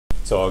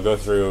So I'll go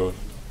through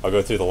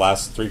the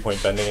last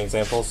 3-point bending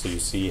example, so you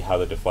see how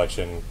the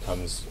deflection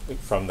comes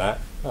from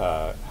that,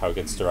 how it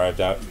gets derived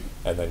out,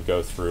 and then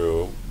go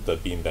through the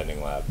beam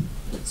bending lab.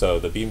 So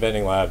the beam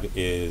bending lab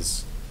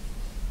is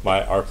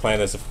our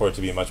plan is for it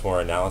to be much more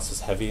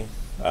analysis heavy.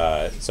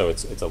 So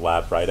it's a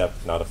lab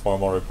write-up, not a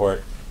formal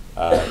report.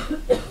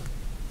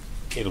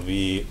 There'll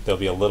be a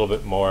little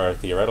bit more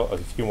theoretical, a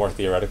few more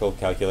theoretical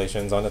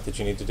calculations on it that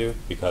you need to do,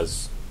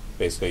 because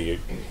basically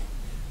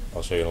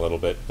I'll show you in a little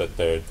bit, but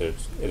it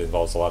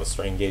involves a lot of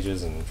strain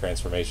gauges and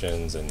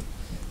transformations and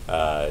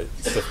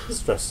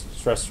stress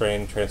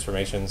strain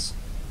transformations,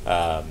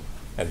 and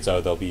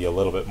so there'll be a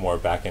little bit more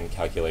back-end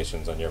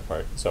calculations on your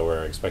part. So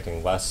we're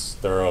expecting less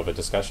thorough of a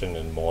discussion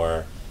and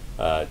more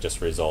just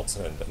results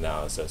and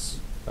analysis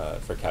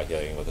for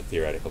calculating what the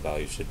theoretical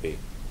value should be.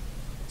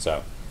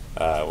 So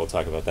we'll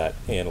talk about that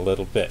in a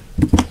little bit.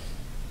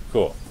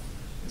 Cool.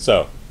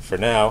 So for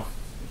now,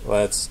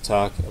 let's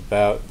talk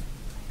about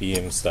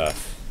beam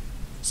stuff.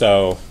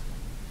 So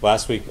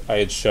last week I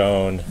had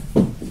shown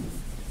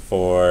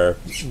for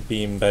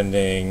beam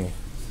bending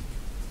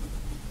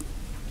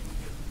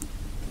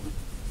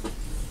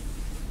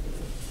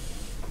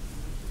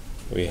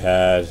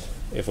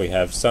if we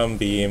have some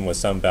beam with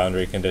some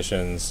boundary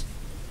conditions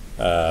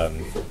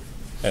and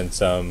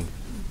some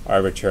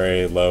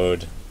arbitrary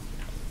load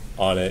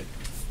on it,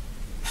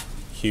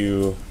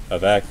 Q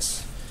of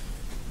X,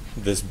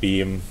 this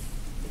beam,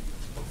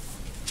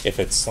 if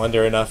it's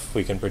slender enough,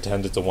 we can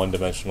pretend it's a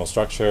one-dimensional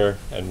structure,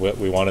 and what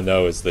we want to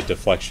know is the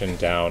deflection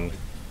down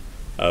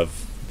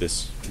of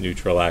this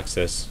neutral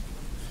axis.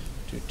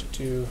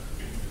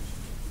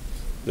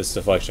 This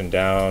deflection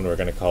down we're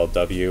going to call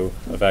W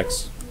of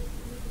X,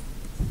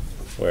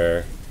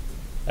 where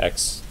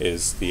X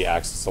is the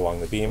axis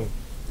along the beam.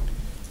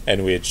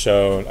 And I had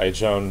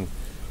shown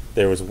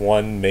there was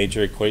one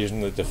major equation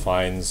that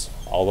defines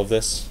all of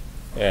this,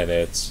 and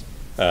it's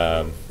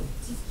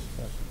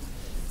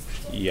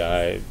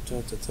EI,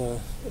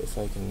 if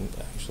I can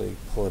actually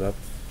pull it up,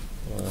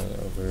 1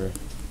 over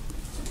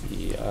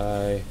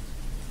EI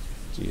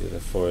d to the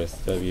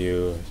 4th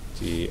W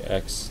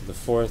dx to the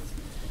 4th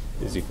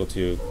is equal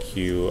to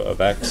Q of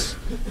X.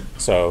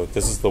 So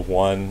this is the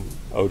one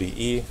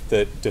ODE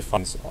that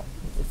defines,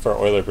 for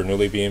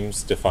Euler-Bernoulli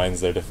beams,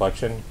 defines their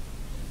deflection.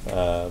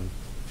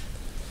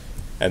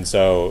 And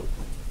so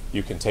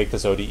you can take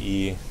this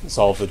ODE,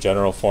 solve the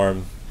general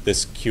form.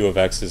 This Q of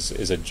X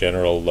is a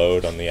general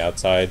load on the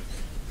outside,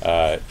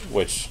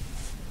 which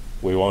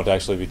we won't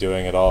actually be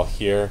doing at all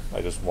here.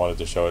 I just wanted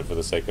to show it for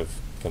the sake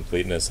of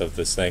completeness of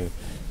this thing.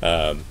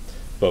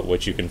 But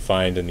what you can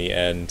find in the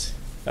end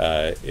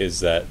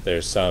is that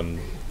there's some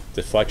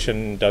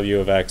deflection W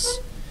of X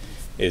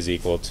is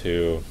equal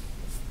to,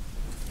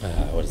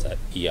 what is that,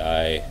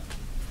 EI,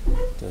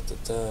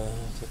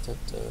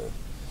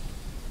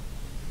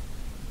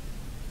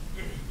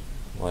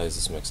 Why is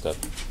this mixed up?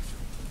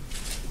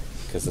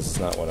 Because this is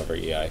not 1 over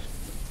EI.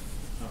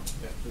 Oh,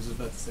 yeah. I was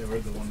about to say,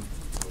 where'd the 1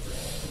 over?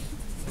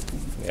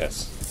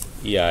 Yes.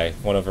 EI.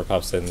 1 over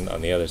pops in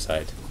on the other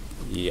side.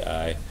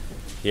 EI.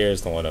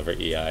 Here's the 1 over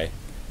EI.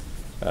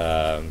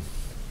 1/6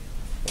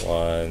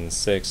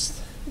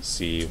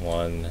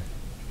 C1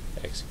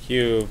 x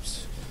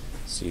cubed,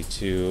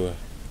 C2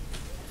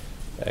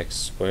 x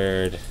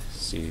squared,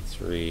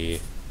 C3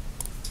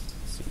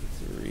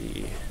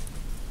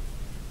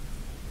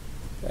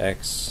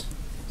 x,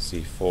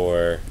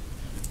 C4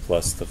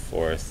 plus the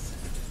 4th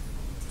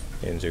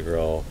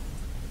integral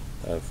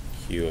of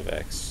Q of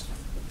X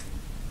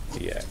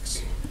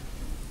dx.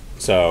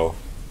 So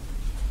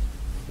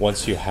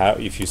once you have,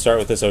 if you start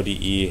with this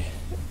ODE,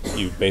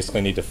 you basically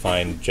need to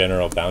find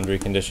general boundary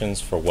conditions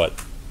for what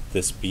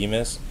this beam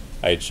is.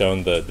 I had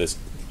shown this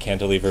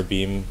cantilever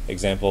beam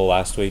example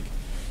last week,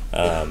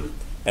 and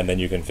then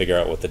you can figure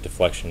out what the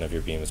deflection of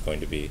your beam is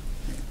going to be.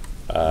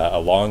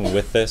 Along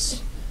with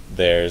this,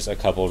 there's a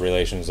couple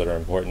relations that are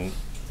important.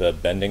 The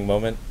bending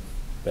moment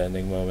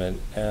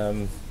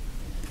M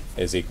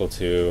is equal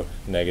to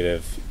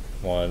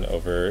 -1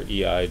 over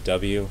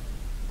EIW.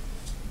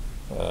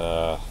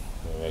 Let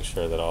me make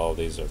sure that all of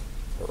these are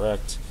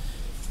correct.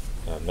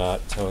 I'm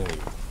not telling you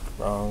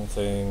wrong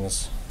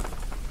things.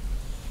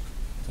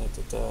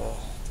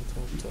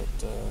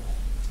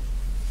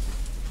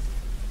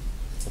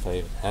 If I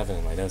even have it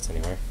in my notes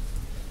anywhere.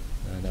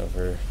 9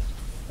 over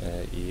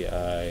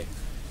EI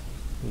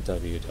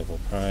W double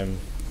prime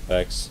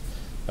X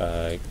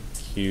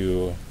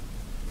Q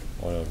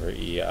 1 over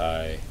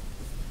EI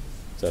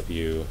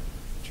W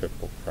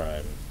triple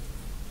prime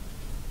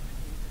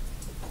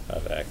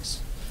of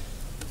X.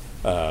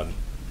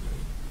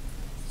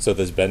 So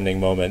this bending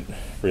moment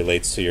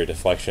relates to your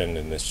deflection,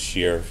 and this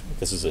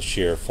is a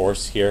shear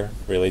force here,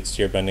 relates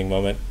to your bending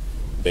moment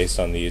based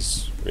on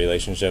these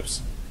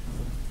relationships.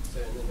 So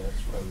in the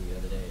notes from the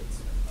other day,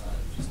 it's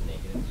just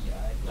negative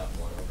EI, not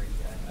 1 over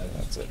EI.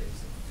 That's it.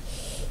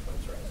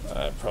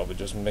 I'm probably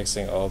just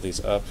mixing all these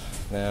up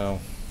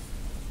now.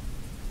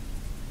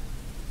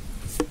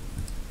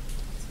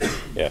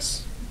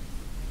 Yes,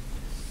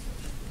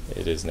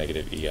 it is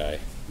negative EI.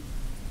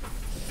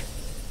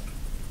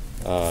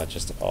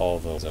 Just all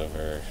those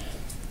over.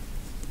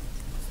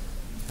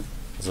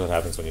 This is what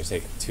happens when you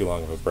take too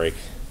long of a break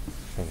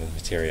from the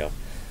material.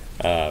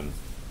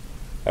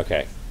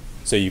 Okay,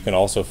 so you can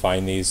also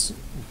find these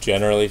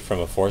generally from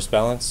a force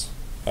balance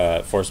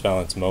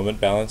moment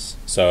balance.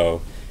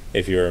 So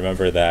if you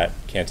remember that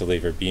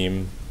cantilever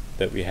beam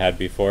that we had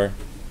before,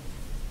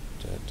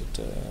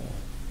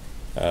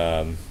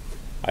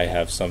 I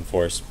have some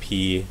force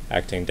P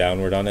acting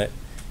downward on it.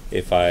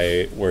 If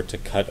I were to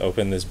cut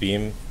open this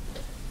beam,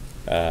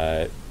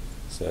 so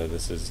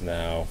this is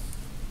now,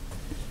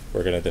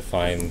 we're going to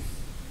define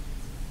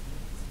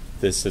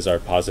this is our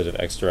positive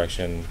x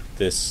direction,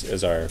 this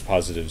is our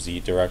positive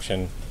z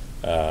direction.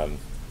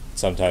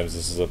 Sometimes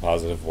this is a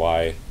positive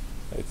y.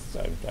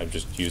 I'm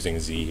just using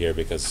z here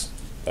because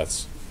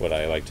that's what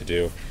I like to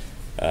do.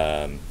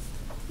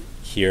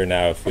 Here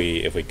now, if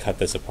we cut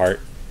this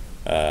apart,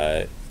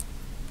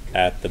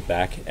 at the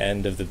back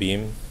end of the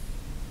beam,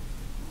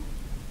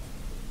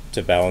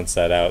 to balance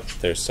that out,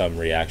 there's some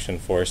reaction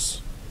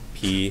force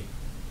P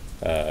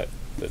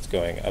that's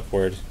going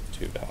upward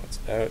to balance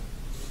it out.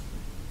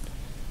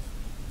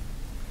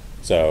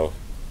 So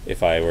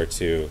if I were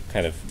to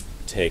kind of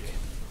take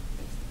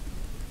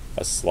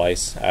a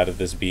slice out of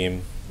this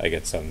beam, I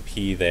get some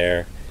P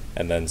there,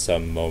 and then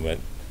some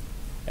moment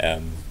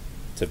M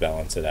to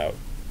balance it out.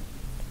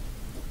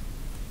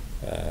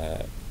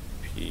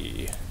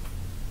 P.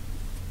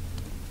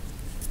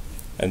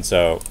 And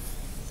so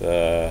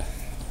the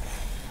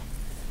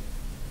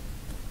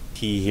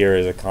P here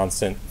is a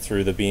constant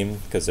through the beam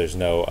because there's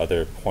no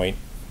other point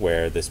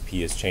where this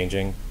P is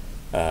changing,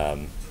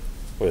 where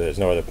there's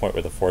no other point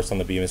where the force on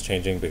the beam is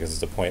changing because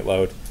it's a point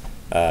load.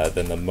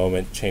 Then the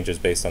moment changes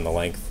based on the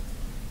length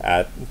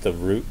at the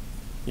root.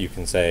 You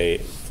can say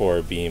for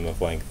a beam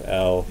of length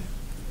L,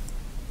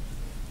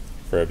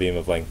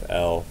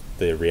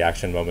 the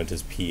reaction moment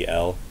is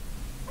PL.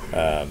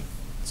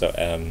 So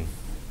M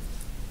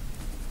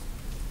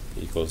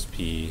equals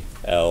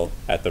PL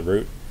at the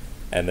root,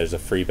 and there's a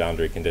free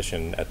boundary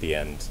condition at the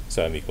end,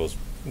 so M equals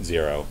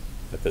 0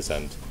 at this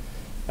end.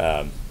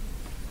 And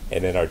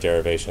in our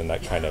derivation,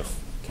 that kind of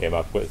came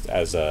up with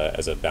as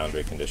a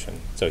boundary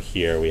condition. So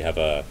here we have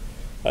a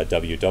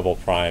W double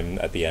prime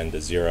at the end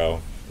is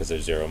 0 because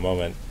there's 0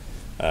 moment.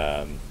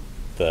 Then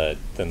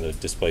the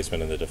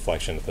displacement and the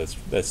deflection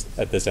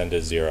at this end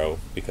is 0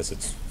 because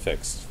it's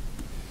fixed.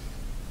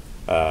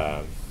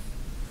 Yeah,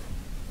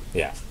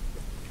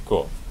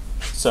 cool.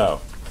 So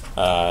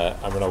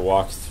I'm going to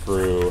walk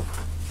through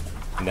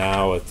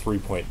now a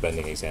 3-point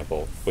bending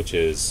example, which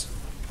is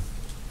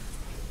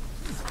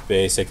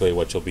basically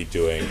what you'll be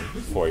doing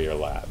for your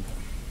lab.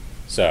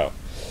 So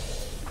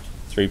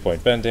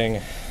 3-point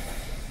bending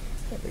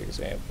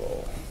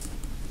example.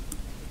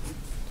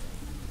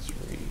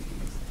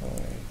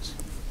 3-point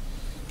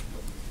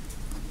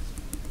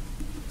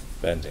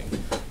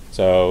bending.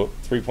 So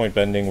 3-point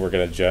bending, we're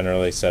going to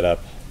generally set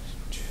up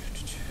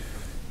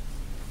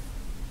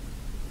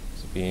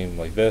a beam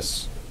like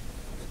this,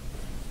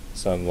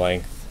 some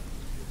length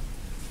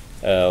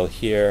L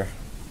here,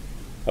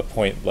 a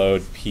point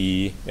load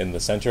P in the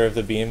center of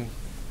the beam.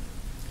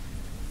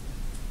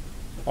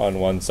 On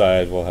one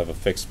side we'll have a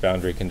fixed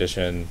boundary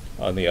condition,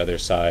 on the other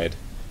side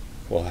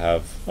we'll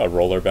have a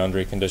roller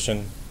boundary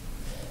condition.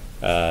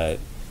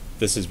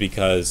 This is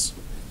because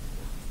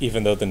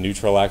even though the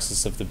neutral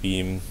axis of the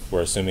beam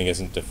we're assuming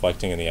isn't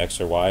deflecting in the x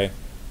or y,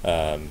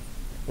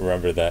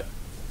 remember that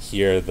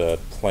here the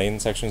plane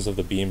sections of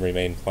the beam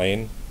remain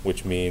plane,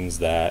 which means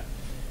that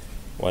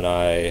when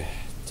I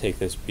take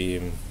this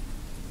beam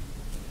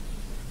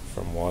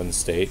from one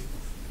state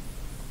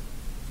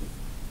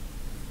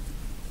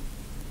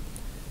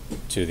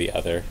to the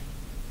other,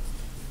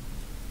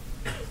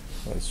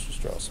 let's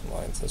just draw some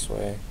lines this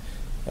way.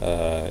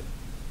 Nope.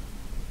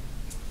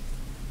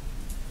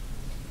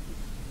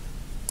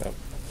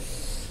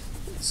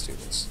 Let's do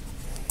this.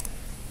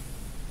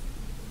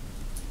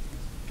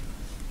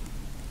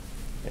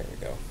 There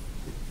we go.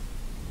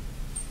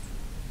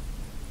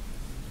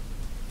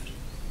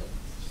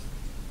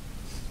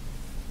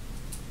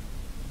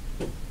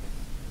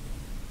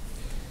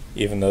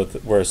 Even though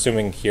we're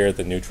assuming here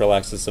the neutral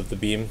axis of the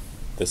beam,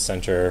 the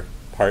center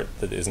part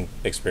that isn't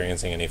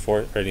experiencing any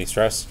force or any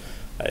stress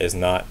is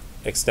not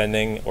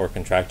extending or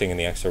contracting in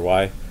the x or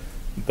y,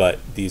 but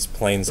these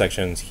plane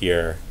sections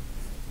here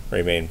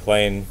remain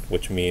plane,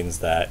 which means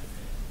that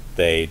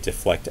they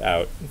deflect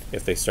out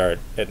if they start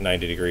at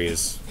 90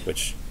 degrees,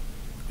 which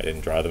I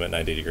didn't draw them at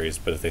 90 degrees,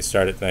 but if they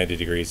start at 90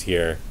 degrees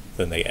here,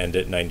 then they end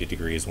at 90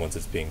 degrees once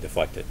it's being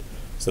deflected.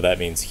 So that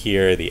means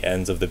here the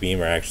ends of the beam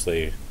are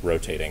actually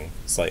rotating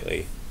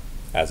slightly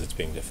as it's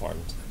being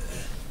deformed.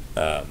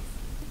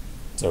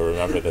 So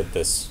remember that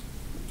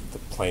the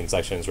plane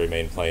sections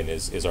remain plane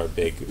is our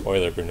big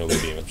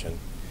Euler-Bernoulli beam engine.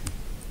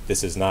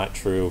 This is not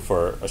true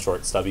for a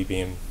short stubby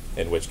beam,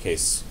 in which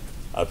case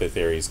other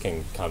theories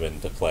can come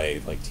into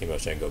play, like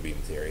Timoshenko beam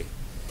theory,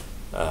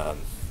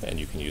 and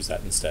you can use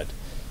that instead.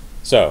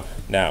 So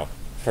now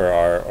for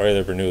our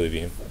Euler-Bernoulli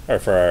beam, or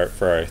for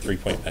our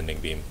 3-point bending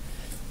beam,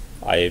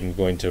 I am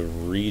going to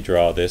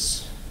redraw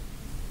this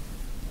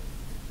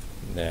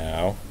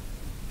now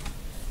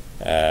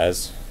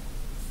as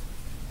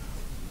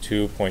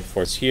 2 point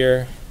force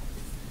here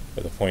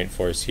with a point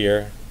force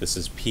here. This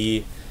is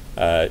P.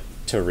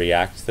 To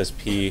react this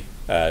P,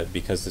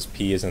 because this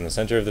P is in the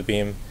center of the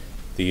beam,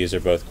 these are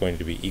both going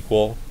to be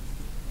equal,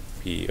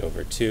 P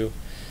over 2.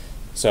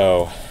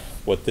 So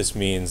what this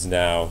means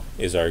now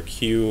is our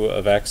Q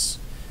of X,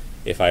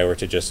 if I were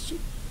to just,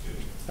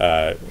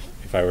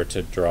 if I were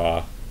to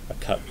draw a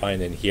cut line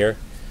in here,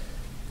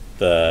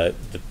 there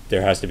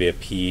has to be a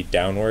P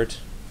downward,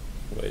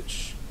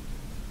 which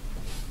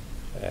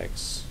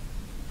X,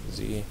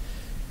 Z.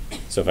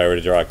 So if I were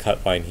to draw a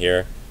cut line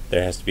here,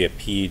 there has to be a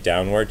P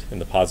downward in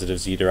the positive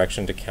Z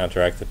direction to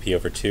counteract the P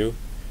over 2.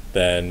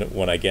 Then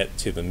when I get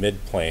to the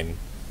midplane,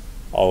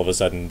 all of a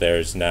sudden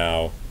there's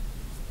now,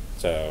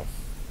 so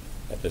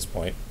at this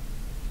point,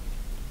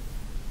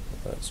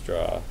 let's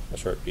draw a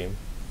short beam.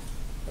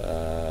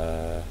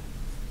 There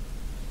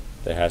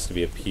has to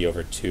be a P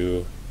over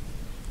 2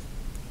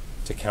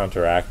 to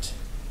counteract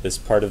this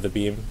part of the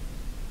beam,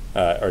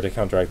 or to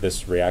counteract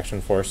this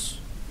reaction force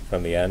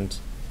from the end.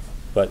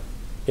 But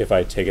if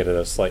I take it at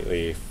a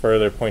slightly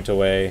further point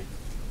away,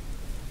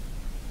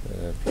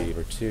 P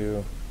over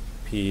 2,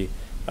 P,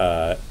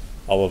 all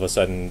of a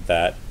sudden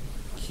that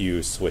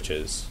Q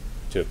switches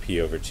to a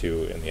P over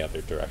 2 in the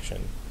other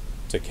direction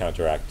to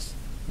counteract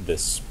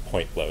this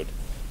point load.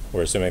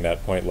 We're assuming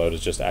that point load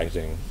is just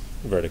acting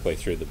vertically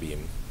through the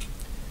beam.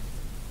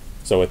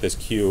 So what this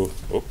Q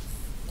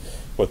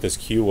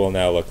will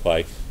now look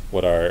like,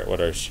 what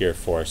our shear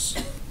force,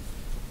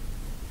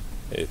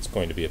 it's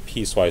going to be a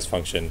piecewise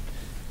function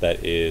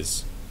that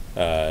is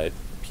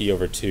P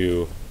over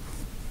 2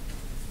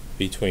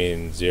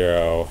 between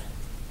 0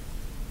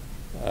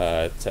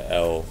 to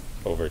L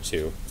over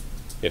 2,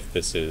 if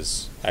this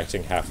is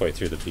acting halfway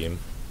through the beam,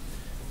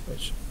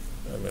 which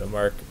I'm going to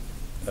mark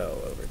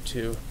L over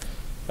 2.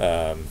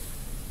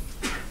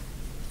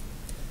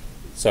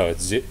 So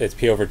it's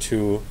P over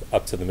 2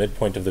 up to the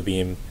midpoint of the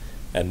beam,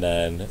 and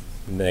then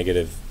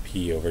negative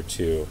P over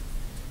 2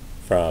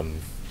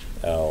 from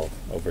L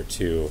over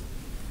 2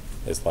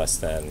 is less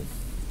than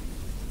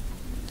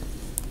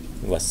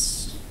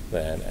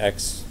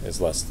X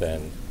is less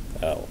than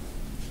L.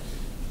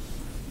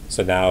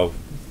 So now,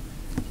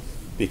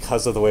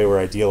 because of the way we're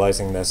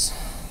idealizing this,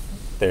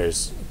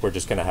 we're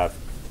just going to have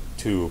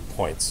 2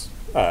 points,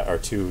 or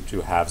two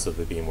halves of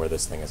the beam where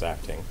this thing is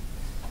acting.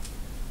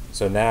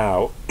 So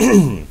now,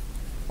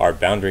 our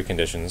boundary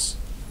conditions,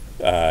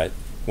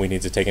 we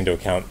need to take into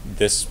account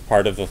this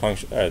part of the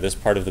function, this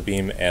part of the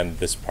beam, and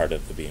this part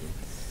of the beam.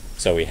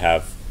 So we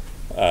have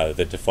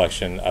the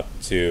deflection up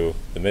to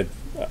the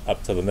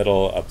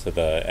middle, up to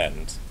the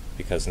end,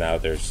 because now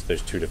there's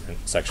 2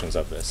 different sections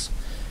of this.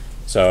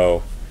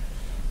 So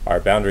our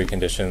boundary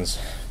conditions,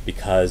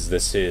 because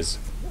this is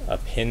a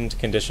pinned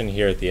condition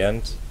here at the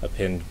end, a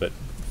pinned but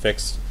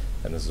fixed,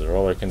 and this is a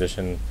roller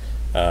condition,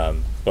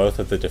 both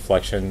of the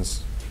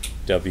deflections,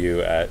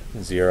 W at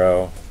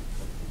 0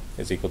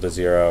 is equal to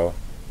 0.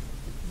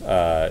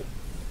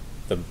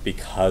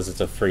 Because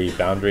it's a free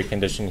boundary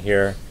condition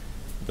here,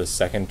 the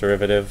second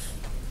derivative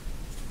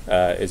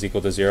is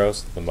equal to 0,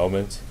 so the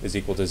moment is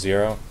equal to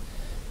 0.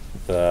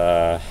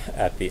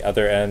 At the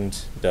other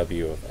end,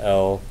 W of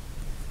L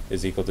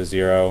is equal to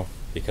 0,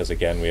 because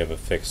again we have a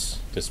fixed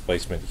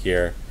displacement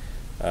here.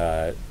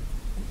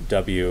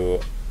 W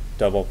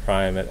double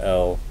prime at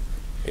L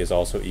is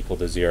also equal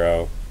to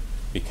 0,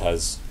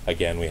 because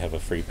again we have a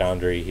free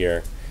boundary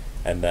here.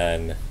 And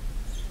then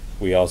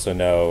we also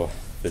know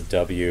the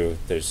W,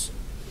 there's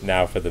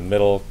now for the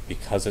middle,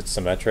 because it's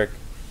symmetric,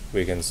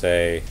 we can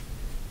say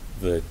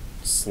the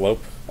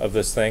slope of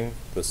this thing,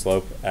 the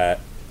slope at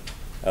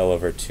L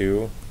over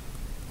 2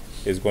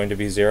 is going to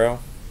be 0.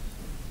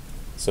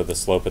 So the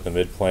slope at the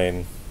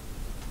midplane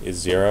is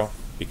 0,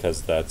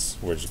 because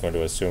we're just going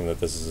to assume that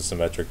this is a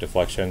symmetric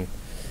deflection.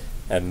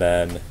 And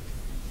then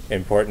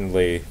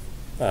importantly,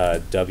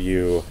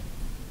 W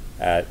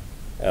at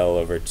L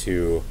over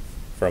 2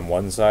 from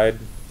one side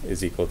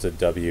is equal to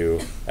W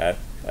at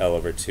L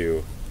over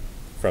 2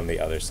 from the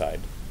other side.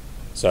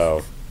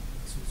 So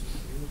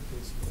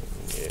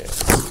yeah,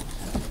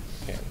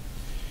 okay.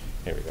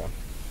 Here we go.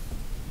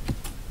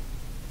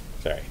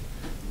 Sorry.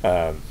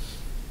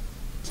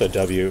 So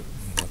W,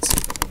 let's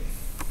see.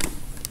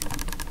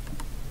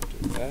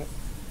 Do that.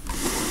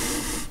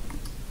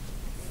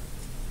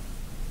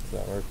 Does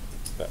that work?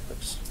 That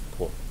works.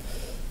 Cool.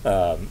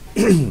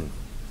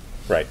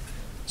 Right.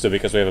 So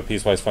because we have a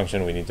piecewise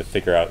function, we need to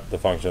figure out the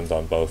functions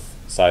on both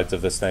sides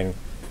of this thing.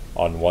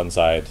 On one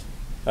side,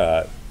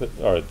 or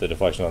the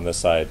deflection on this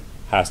side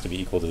has to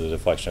be equal to the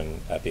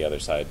deflection at the other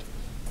side.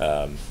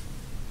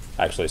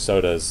 Actually, so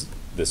does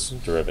this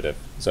derivative.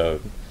 So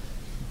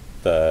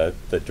the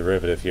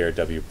derivative here,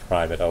 W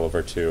prime at L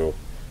over 2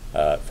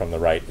 from the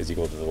right is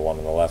equal to the one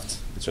on the left.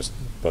 It's just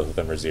both of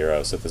them are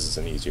 0, so this is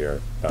an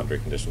easier boundary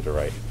condition to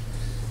write.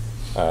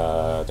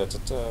 Where does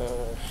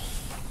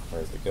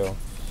it go?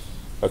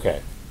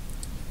 Okay,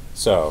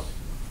 so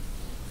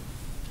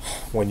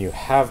when you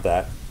have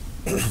that,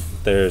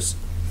 there's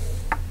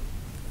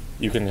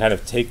you can kind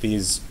of take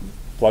these,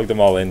 plug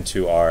them all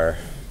into our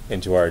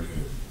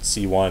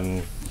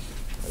C1.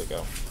 There we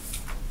go.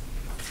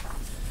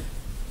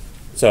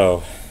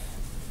 So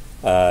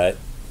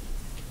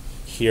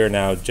here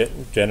now,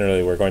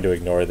 generally we're going to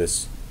ignore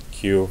this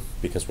Q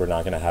because we're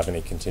not going to have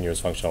any continuous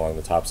function along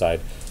the top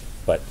side.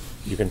 But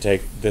you can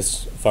take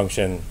this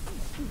function,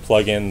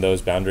 plug in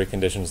those boundary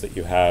conditions that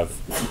you have,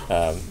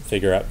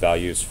 figure out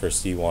values for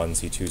C1,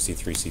 C2,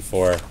 C3,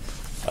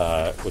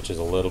 C4, which is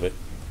a little bit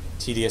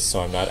tedious,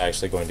 so I'm not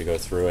actually going to go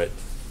through it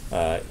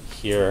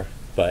here.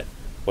 But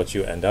what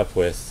you end up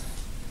with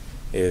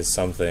is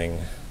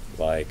something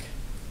like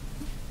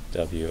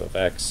W of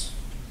x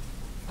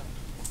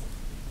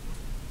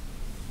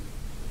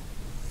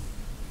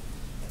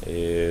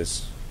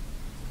is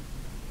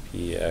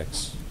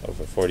px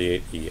over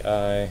 48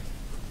 ei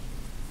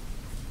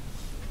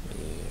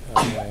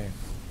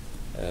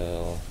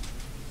L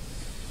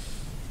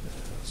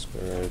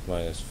squared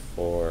minus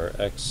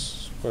 4x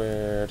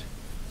squared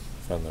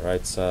from the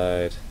right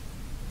side,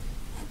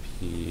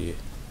 P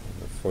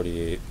over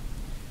 48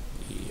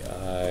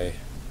 ei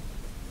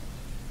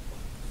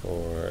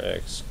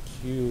 4x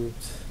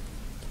cubed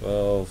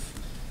 12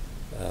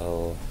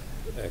 L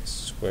x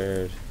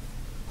squared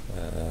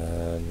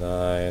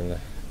 9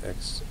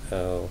 xl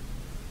L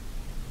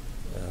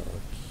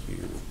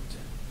cubed.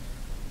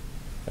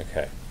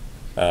 Okay.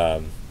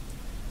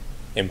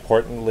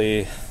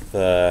 Importantly,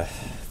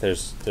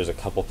 there's a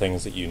couple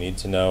things that you need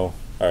to know,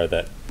 or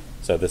that,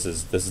 so this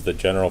is the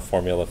general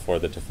formula for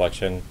the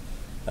deflection,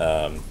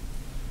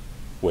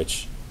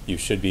 which you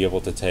should be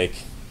able to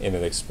take in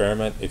an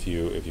experiment. If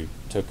you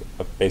took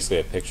basically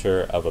a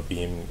picture of a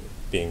beam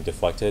being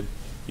deflected,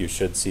 you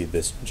should see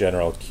this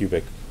general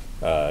cubic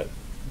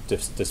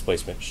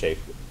displacement shape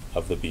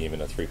of the beam in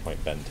a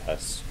 3-point bend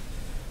test.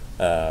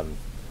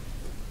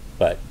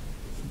 But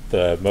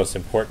the most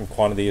important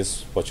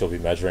quantities, what you'll be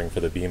measuring for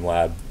the beam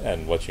lab,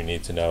 and what you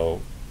need to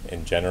know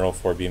in general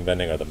for beam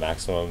bending, are the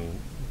maximum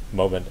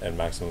moment and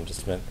maximum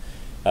displacement,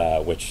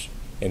 which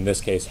in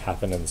this case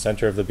happen in the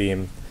center of the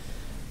beam.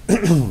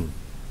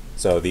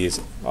 So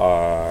these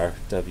are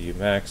W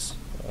max.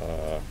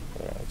 I'll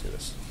do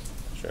this.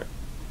 Sure.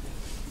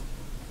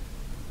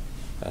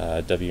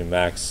 W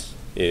max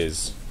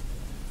is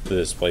the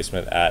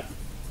displacement at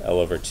L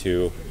over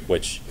 2,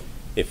 which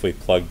if we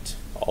plugged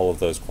all of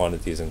those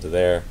quantities into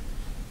there,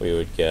 we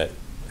would get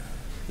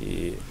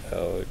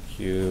L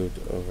cubed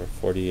over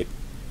 48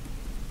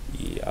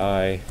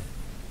 EI,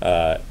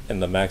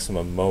 and the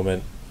maximum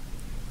moment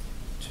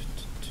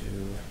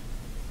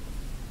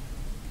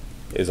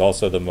is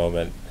also the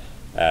moment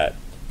at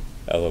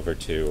L over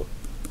 2,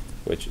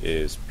 which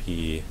is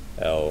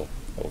PL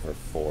over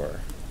 4.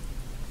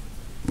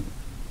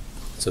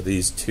 So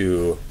these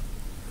two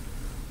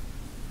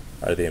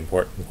are the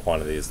important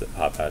quantities that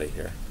pop out of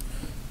here.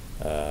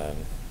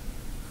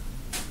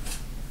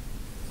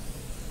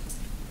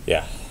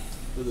 Yeah.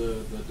 For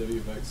the W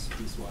of x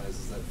piecewise,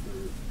 is that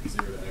for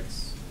 0 to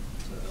x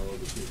to L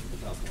over 2 for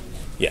the top one?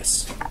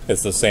 Yes,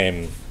 it's the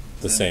same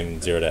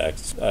 0 to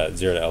x,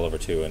 0 to L over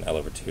 2 and L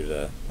over 2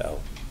 to L.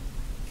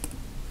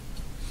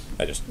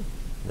 I just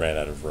ran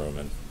out of room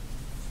and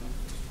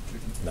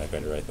I'm not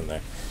going to write them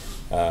there.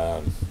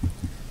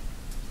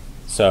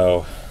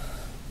 So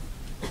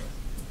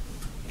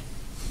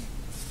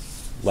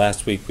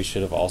last week we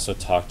should have also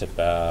talked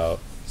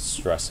about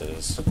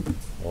stresses,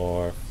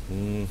 or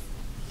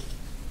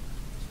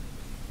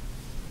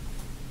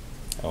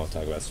I won't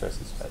talk about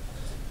stresses, but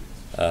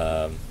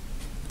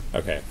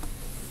okay.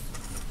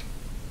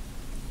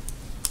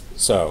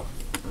 So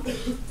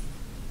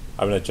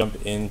I'm going to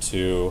jump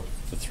into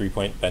the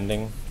 3-point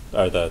bending,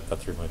 or the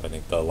 3-point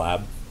bending, the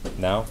lab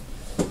now.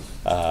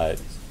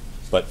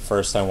 But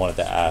first I wanted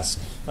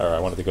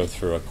to go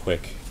through a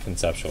quick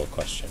conceptual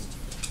question.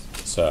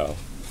 So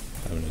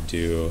I'm going to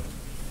do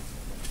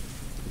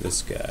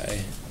this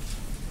guy.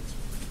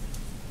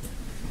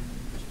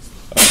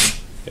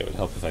 It would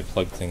help if I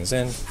plugged things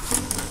in.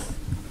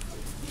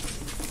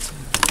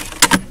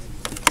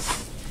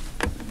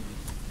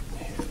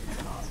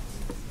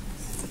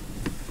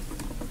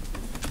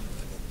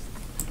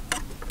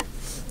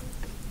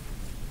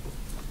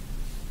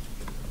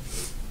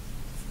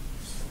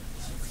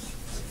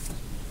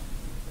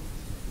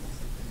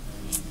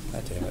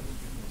 God damn it.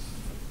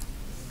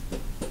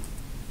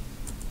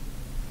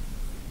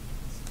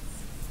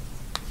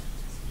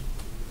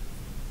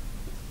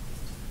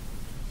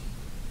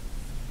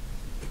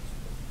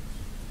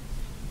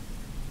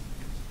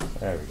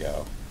 There we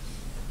go.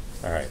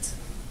 All right.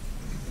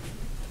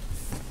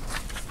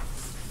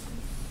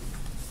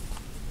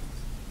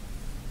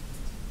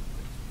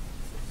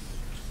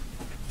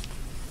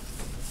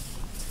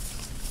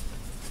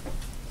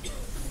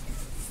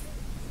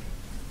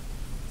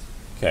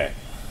 Okay.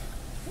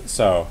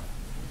 So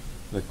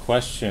the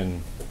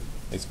question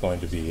is going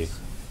to be,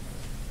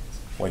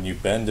 when you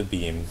bend a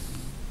beam,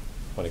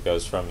 when it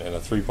goes from, in a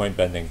 3-point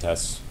bending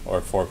test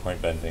or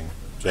 4-point bending,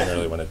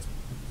 generally when it's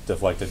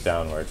deflected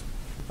downward,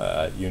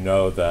 you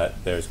know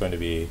that there's going to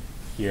be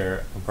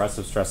here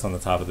compressive stress on the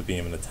top of the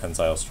beam and a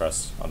tensile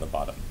stress on the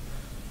bottom.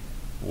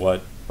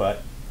 But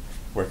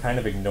we're kind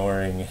of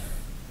ignoring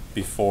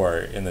before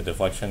in the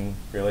deflection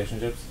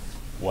relationships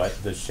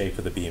what the shape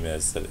of the beam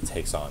is that it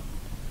takes on.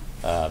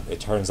 It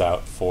turns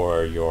out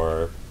for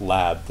your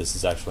lab, this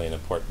is actually an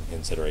important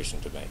consideration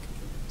to make.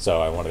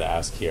 So I wanted to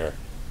ask here,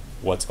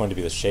 what's going to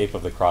be the shape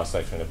of the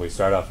cross-section? If we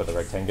start off with a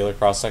rectangular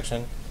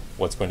cross-section,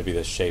 what's going to be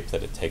the shape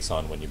that it takes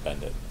on when you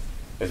bend it?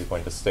 Is it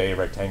going to stay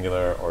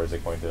rectangular, or is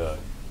it going to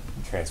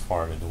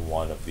transform into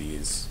one of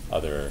these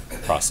other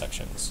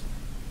cross-sections?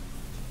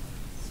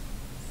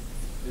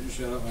 I just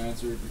shout out my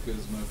answer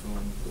because my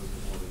phone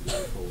doesn't want to be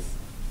cold.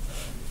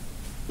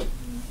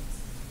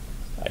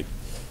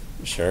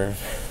 Sure.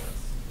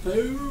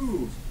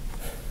 Ooh.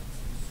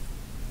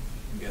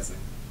 I'm guessing.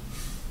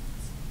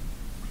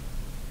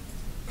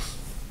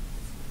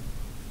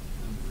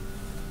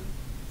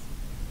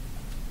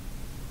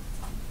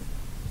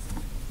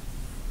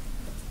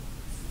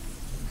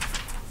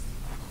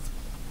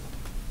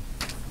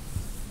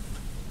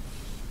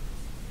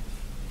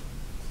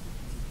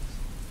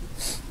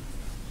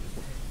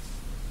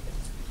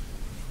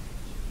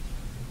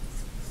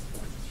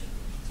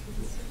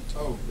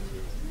 Oh.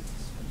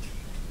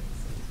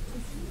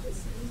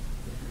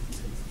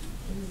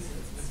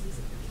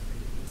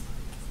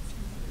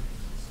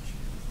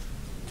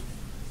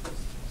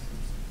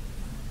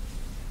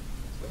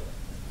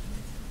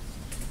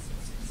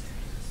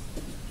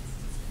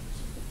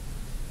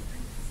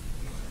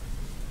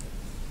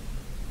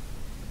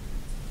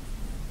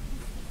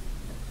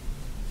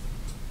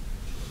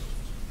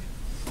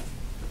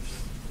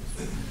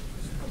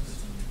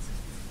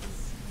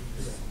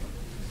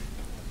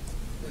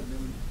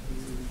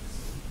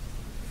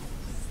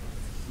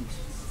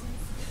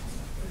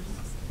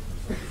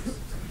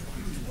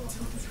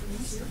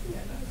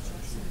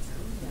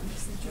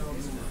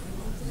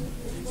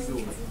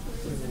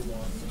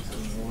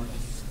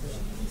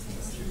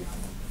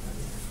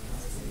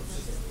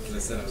 I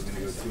said I was going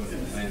to go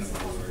 200 land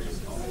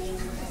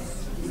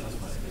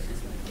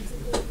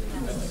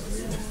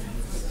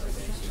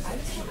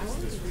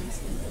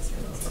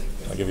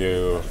I'll give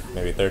you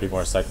maybe 30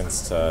 more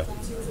seconds to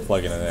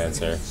plug in an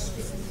answer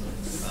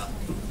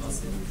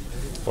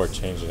or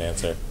change an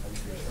answer.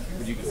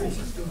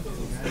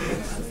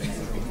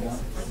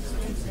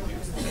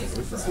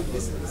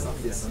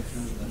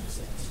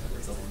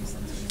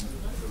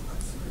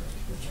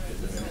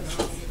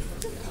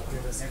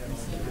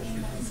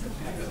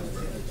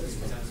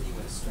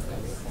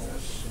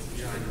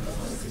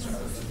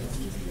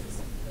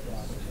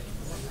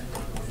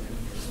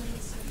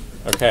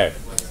 Okay,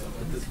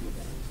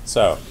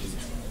 so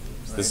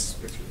this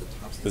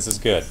is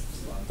good.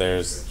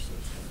 There's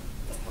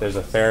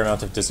a fair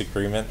amount of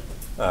disagreement.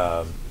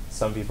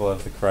 Some people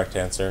have the correct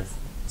answer.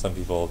 Some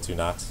people do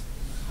not.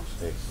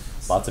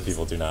 Lots of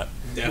people do not.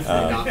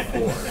 Definitely not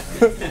four.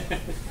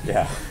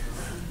 Yeah.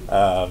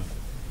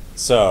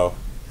 So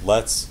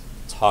let's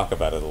talk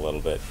about it a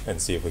little bit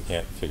and see if we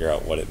can't figure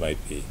out what it might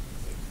be.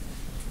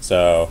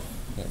 So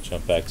I'm going to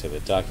jump back to the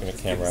document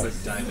camera.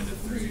 It's like diamond at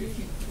 3.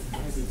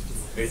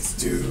 It's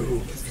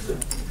 2.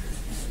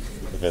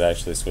 If it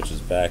actually switches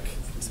back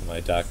to my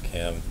doc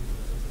cam.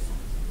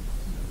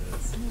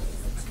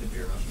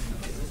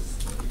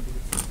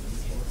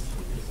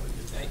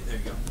 Hey, there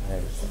you go.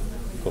 Right.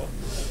 Cool.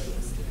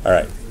 All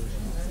right.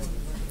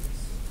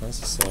 Why is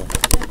this so?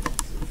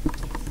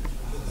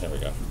 There we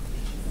go.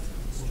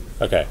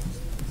 Okay.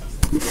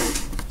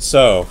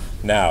 So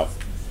now,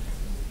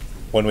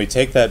 when we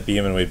take that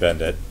beam and we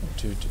bend it,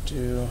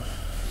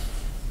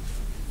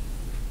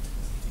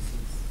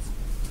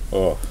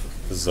 oh,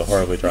 this is a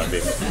horribly drawn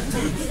beam.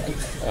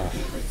 Oh.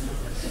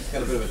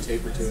 Got a bit of a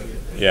taper to it.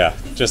 Yeah,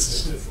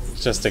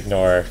 just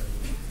ignore.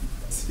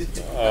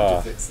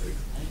 Oh.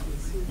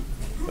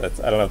 I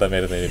don't know if that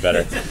made it any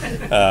better.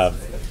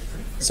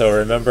 So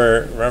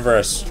remember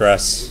a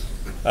stress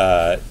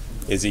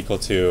is equal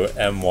to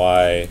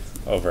my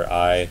over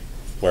I,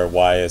 where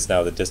y is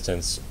now the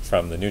distance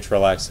from the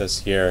neutral axis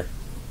here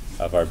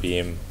of our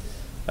beam,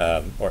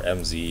 or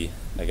mz,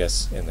 I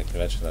guess, in the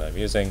convention that I'm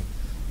using.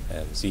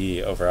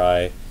 Mz over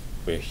I,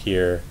 we're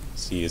here,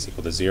 z is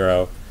equal to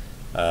 0.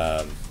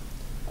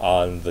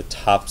 On the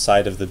top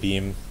side of the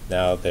beam,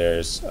 now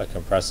there's a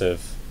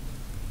compressive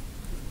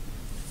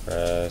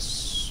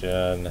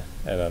pressure,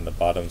 and on the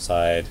bottom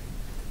side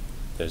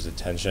there's a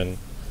tension.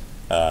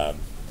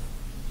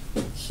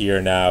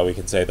 Here now we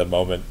can say the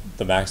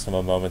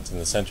maximum moment in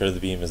the center of the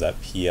beam is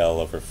at PL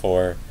over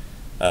 4.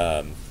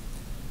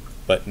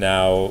 But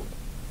now,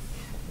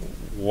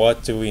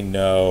 what do we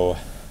know?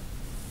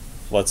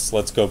 Let's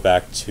go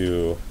back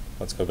to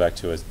a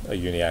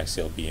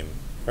uniaxial beam,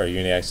 or a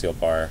uniaxial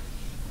bar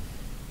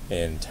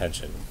in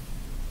tension.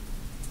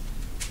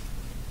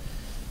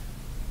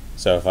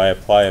 So if I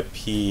apply a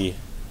P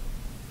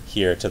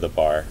here to the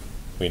bar,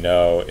 we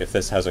know if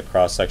this has a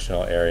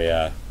cross-sectional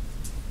area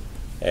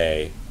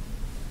A,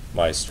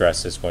 my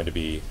stress is going to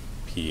be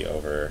P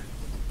over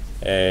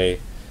A.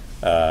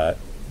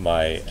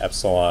 My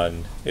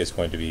epsilon is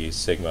going to be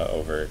sigma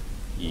over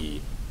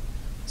E.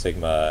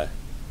 sigma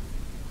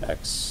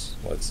x,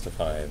 let's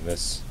define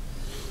this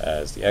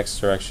as the x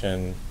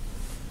direction,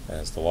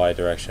 as the y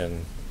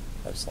direction,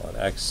 epsilon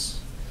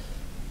x.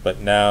 But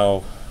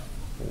now,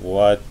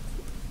 what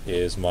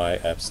is my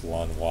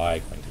epsilon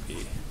y going to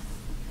be?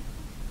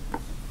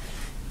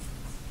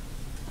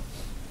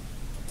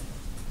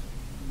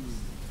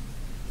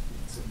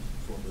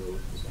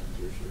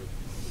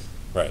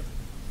 Right.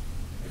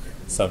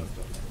 Some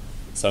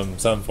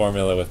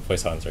formula with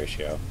Poisson's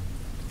ratio.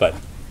 But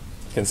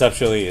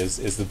conceptually, is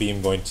the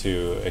beam going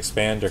to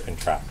expand or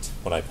contract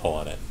when I pull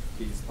on it?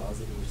 P is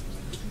positive, which is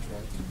going to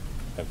contract.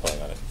 I'm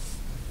pulling on it.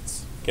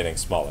 It's getting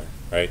smaller,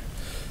 right?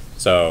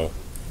 So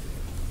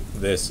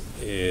this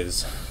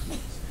is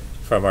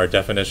from our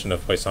definition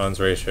of Poisson's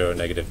ratio,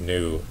 negative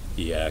nu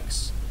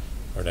Ex,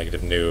 or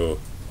negative nu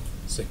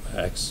sigma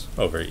x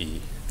over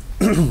E.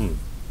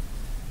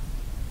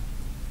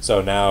 So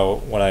now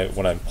when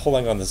I'm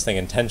pulling on this thing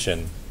in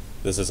tension,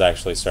 this is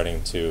actually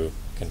starting to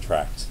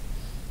contract.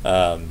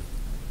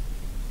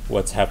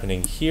 What's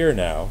happening here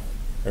now,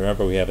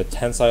 remember we have a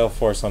tensile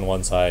force on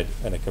one side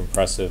and a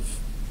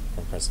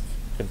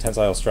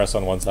tensile stress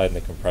on one side and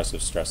a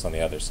compressive stress on the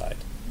other side.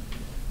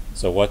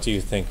 So what do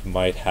you think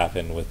might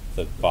happen with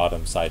the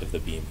bottom side of the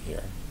beam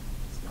here?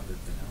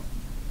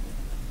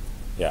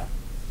 Yeah,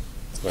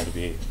 it's going to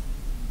be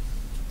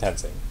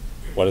tensing.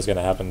 What is going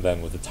to happen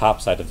then with the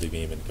top side of the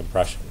beam in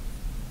compression?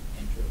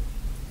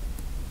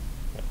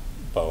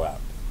 Bow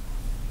out.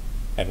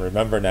 And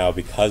remember now,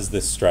 because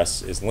this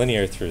stress is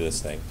linear through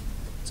this thing,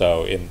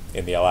 so in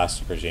the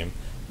elastic regime,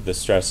 the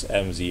stress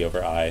mz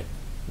over I,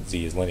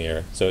 z is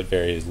linear, so it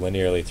varies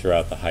linearly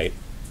throughout the height.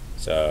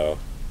 So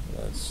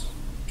let's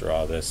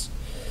draw this.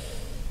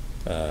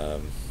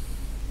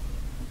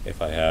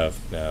 If I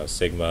have now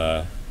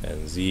sigma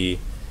and z,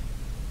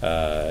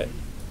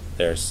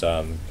 there's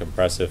some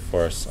compressive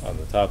force on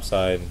the top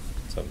side.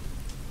 Some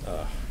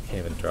I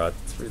can't even draw it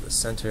through the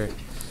center.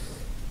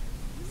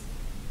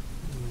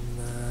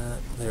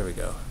 There we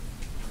go.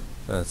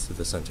 That's to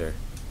the center.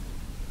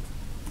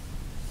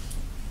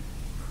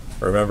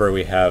 Remember,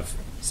 we have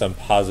some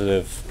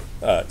positive,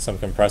 some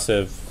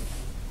compressive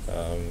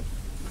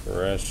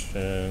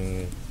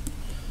compression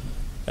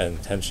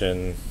and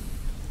tension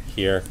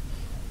here,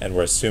 and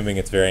we're assuming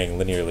it's varying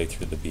linearly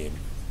through the beam.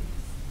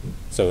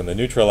 So in the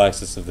neutral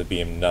axis of the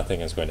beam,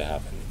 nothing is going to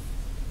happen.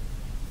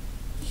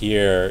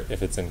 Here,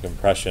 if it's in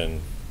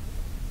compression,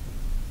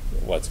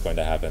 what's going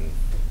to happen?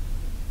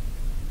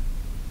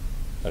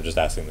 I'm just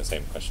asking the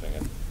same question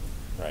again,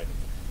 right?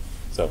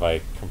 So if I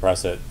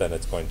compress it, then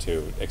it's going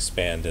to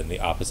expand in the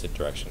opposite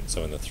direction.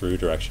 So in the through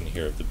direction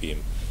here of the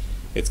beam,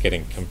 it's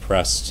getting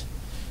compressed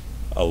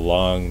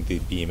along the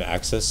beam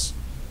axis.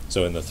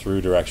 So in the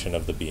through direction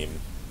of the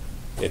beam,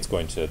 it's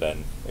going to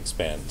then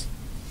expand.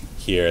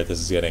 Here,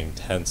 this is getting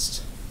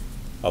tensed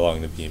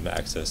along the beam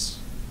axis,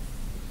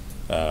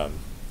 and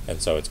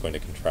so it's going to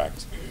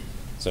contract.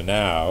 So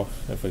now,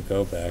 if we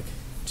go back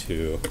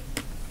to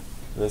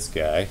this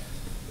guy,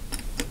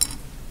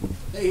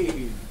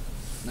 Hey,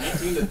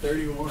 19 to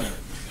 31.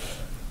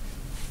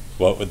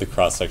 what would the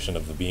cross section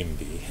of the beam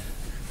be?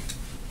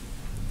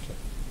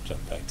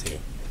 Jump back to you.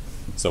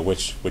 So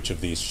which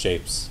of these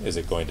shapes is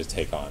it going to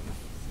take on?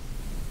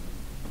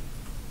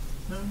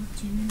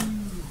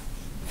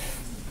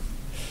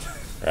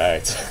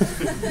 Right.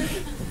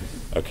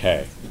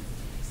 Okay.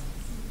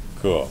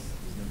 Cool.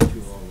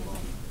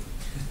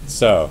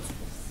 So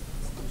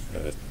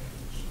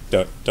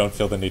don't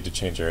feel the need to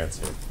change your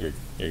answer. You're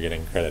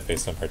getting credit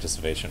based on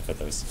participation for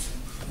those,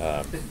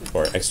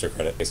 or extra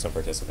credit based on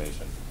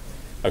participation.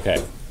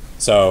 Okay.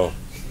 So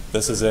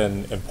this is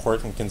an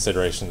important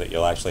consideration that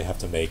you'll actually have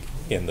to make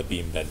in the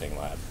beam bending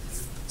lab.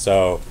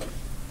 So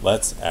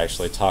let's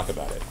actually talk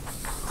about it.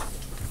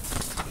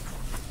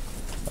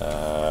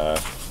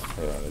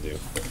 What do I want to do?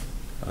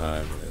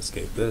 I'm going to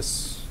escape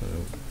this.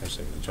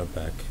 Actually, I'm going to jump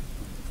back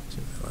to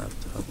my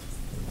laptop.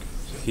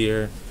 So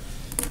here,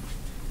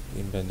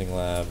 beam bending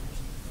lab.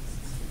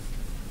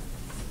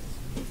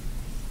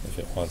 If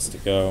it wants to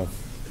go.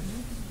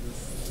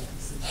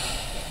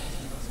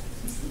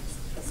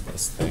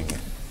 This thing.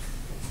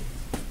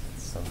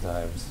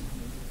 Sometimes.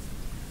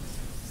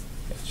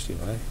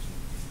 HDMI?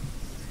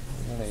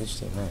 We're going to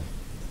HDMI.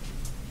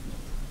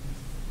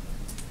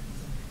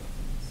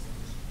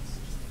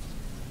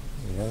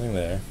 Nothing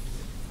there.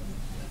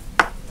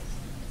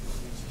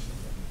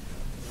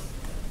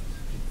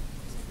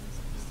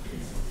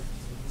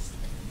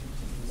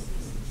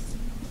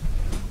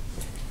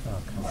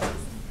 Oh, come on.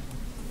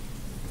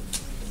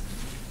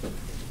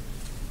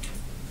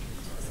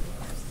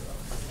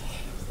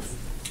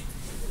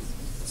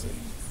 Let's see.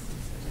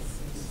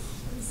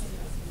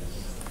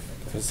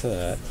 Goes to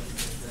that.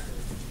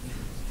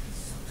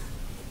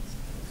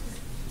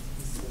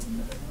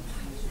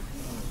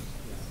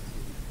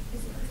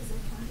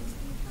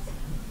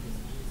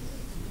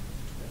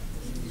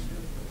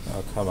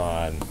 Oh, come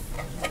on.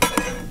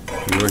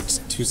 You were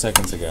 2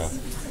 seconds ago.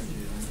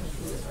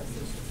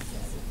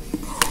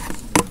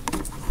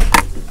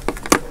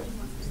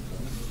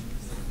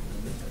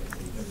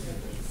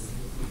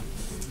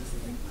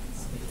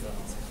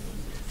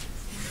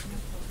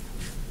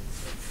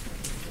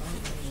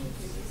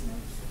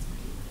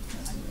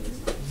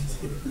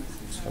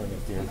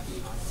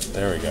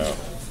 There we go.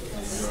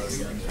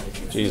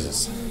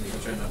 Jesus.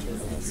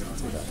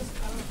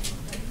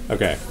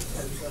 Okay.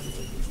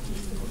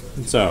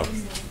 So,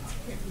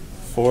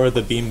 for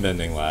the beam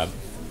bending lab,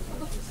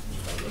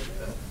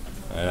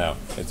 I know,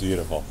 it's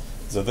beautiful.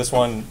 So this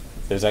one,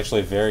 there's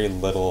actually very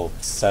little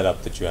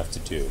setup that you have to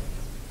do.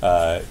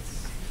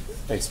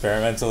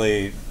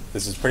 Experimentally,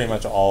 this is pretty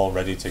much all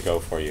ready to go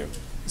for you.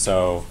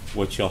 So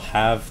what you'll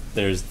have,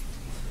 there's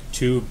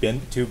two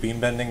beam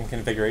bending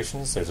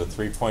configurations. There's a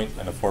 3-point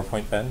and a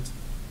 4-point bend.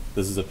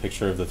 This is a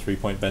picture of the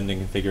 3-point bending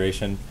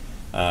configuration.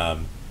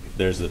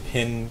 There's the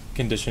pin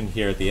condition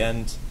here at the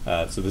end.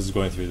 So this is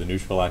going through the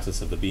neutral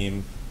axis of the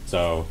beam.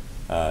 So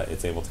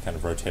it's able to kind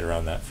of rotate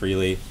around that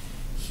freely.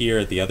 Here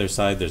at the other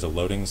side, there's a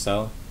loading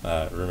cell.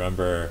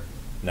 Remember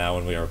now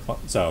when we are,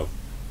 so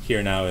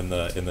here now in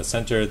the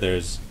center,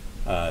 there's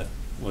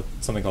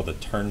something called the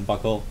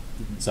turnbuckle.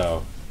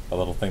 So a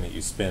little thing that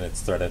you spin,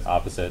 it's threaded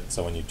opposite,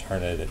 so when you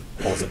turn it, it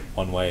pulls it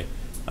one way.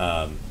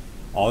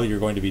 All you're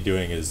going to be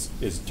doing is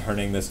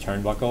turning this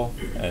turnbuckle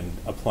and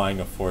applying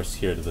a force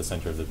here to the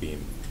center of the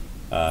beam.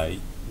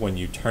 When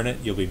you turn it,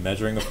 you'll be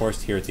measuring the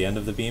force here at the end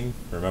of the beam.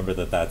 Remember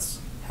that that's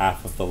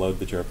half of the load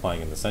that you're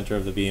applying in the center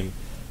of the beam.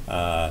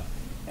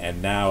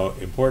 And now,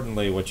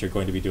 importantly, what you're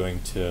going to be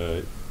doing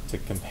to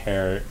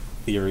compare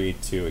theory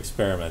to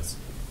experiments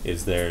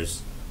is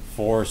there's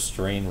 4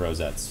 strain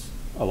rosettes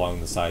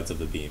along the sides of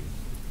the beam.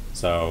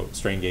 So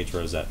strain gauge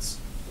rosettes.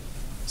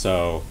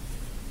 So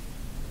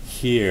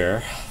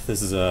here,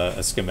 this is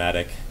a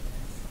schematic.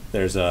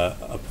 There's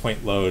a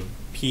point load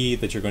P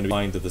that you're going to be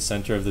applying to the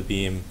center of the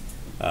beam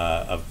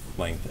of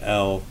length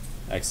L,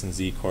 X and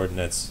Z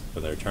coordinates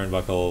with our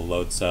turnbuckle,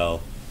 load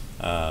cell.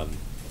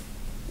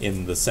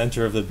 In the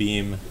center of the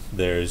beam,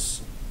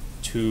 there's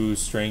 2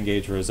 strain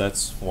gauge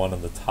rosettes, one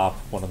on the top,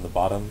 one on the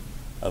bottom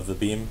of the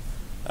beam.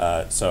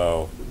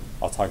 So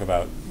I'll talk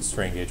about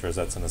strain gauge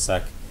rosettes in a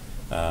sec,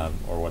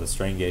 or what a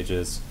strain gauge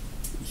is.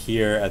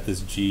 Here at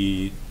this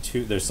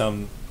G2,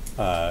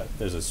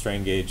 there's a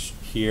strain gauge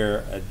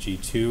here at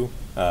G2,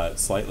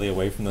 slightly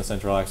away from the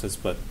central axis,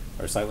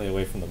 or slightly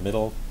away from the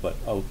middle, but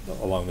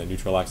along the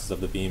neutral axis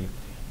of the beam.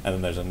 And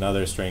then there's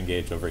another strain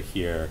gauge over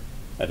here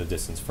at a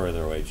distance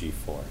further away,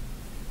 G4.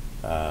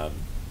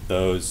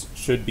 Those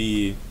should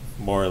be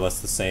more or less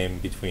the same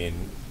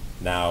between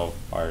now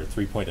our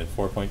 3-point and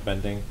 4-point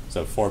bending.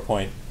 So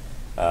 4-point,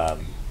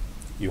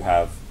 you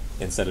have,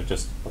 instead of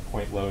just a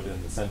point load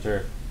in the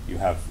center, you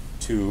have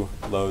 2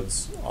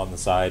 loads on the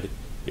side.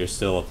 You're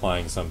still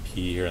applying some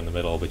P here in the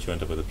middle, but you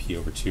end up with a P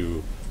over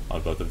 2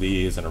 on both of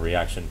these and a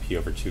reaction P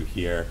over 2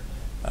 here.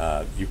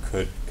 You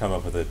could come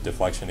up with a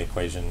deflection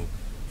equation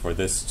for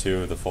this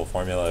too. The full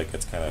formula, it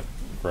gets kind of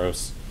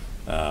gross,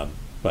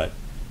 but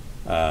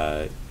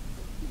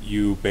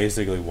you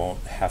basically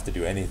won't have to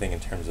do anything in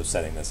terms of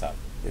setting this up.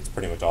 It's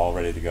pretty much all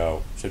ready to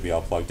go. Should be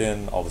all plugged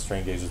in, all the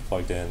strain gauges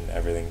plugged in,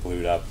 everything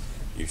glued up.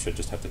 You should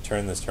just have to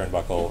turn this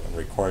turnbuckle and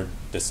record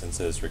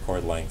distances,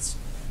 record lengths,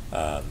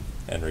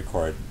 and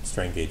record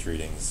strain gauge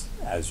readings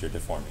as you're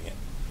deforming it.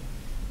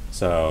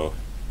 So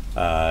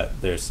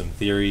there's some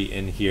theory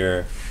in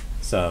here,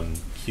 some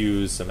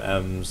Q's, some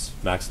M's,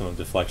 maximum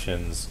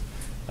deflections,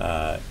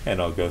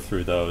 and I'll go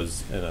through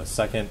those in a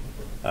second.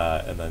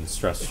 And then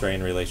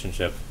stress-strain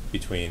relationship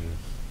between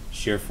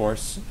shear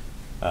force.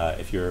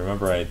 If you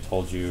remember, I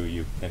told you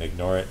you can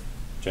ignore it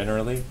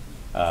generally.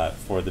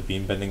 For the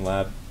beam bending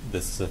lab,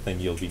 this is a thing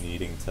you'll be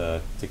needing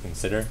to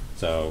consider.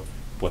 So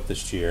what the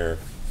shear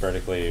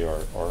vertically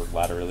or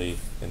laterally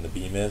in the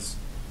beam is,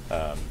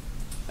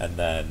 and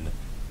then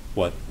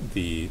what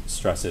the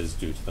stress is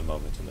due to the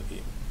moment in the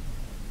beam.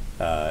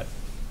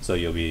 So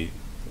you'll be,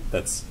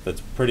 that's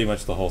pretty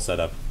much the whole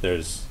setup.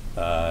 There's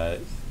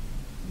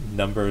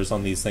numbers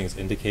on these things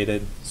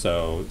indicated.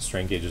 So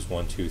strain gauges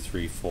 1, 2,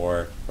 3,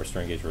 4, or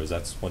strain gauge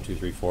rosettes 1, 2,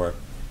 3, 4.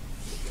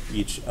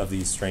 Each of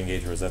these strain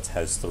gauge rosettes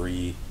has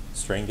 3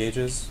 strain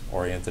gauges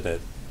oriented at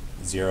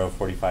 0,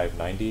 45,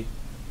 90.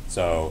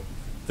 So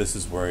this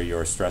is where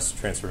your stress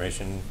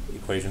transformation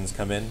equations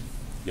come in.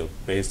 You'll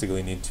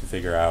basically need to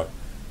figure out,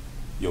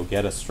 you'll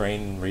get a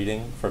strain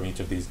reading from each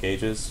of these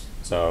gauges.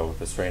 So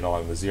the strain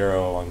along the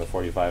 0, along the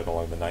 45, and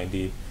along the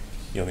 90.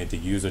 You'll need to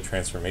use a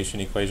transformation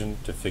equation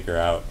to figure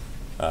out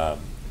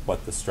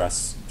what the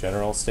stress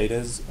general state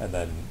is, and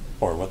then,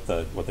 or what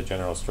the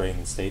general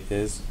strain state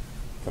is.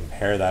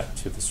 Compare that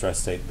to the stress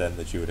state then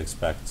that you would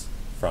expect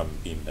from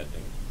beam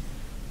bending.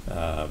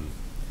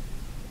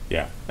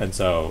 Yeah, and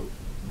so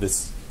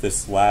this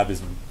lab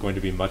is going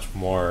to be much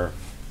more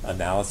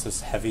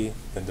analysis heavy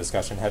than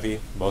discussion heavy.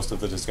 Most of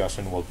the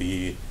discussion will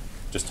be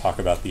just talk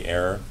about the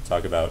error,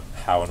 talk about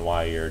how and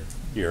why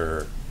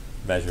your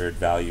measured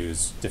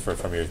values differ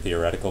from your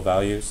theoretical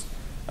values,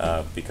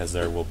 because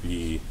there will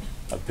be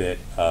a bit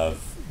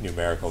of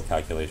numerical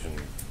calculation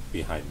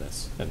behind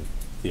this and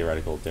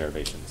theoretical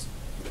derivations.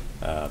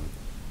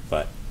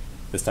 But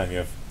this time you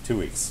have 2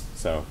 weeks,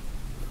 so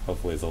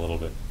hopefully it's a little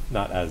bit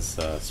not as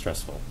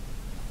stressful.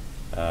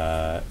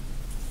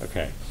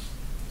 Okay,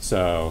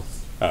 so,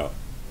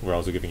 we're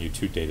also giving you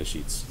 2 data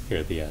sheets here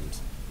at the end.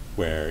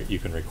 where you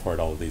can record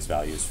all of these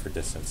values for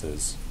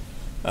distances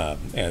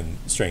and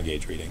strain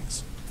gauge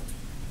readings.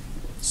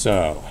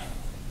 So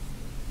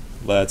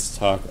let's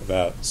talk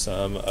about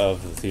some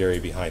of the theory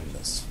behind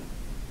this.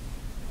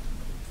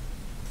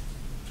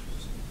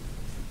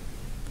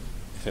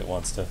 If it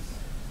wants to.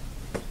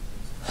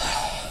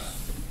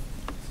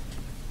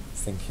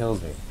 This thing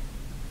kills me.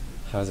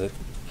 How's it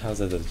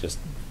that it just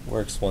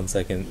works 1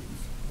 second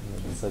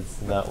and then says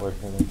it's not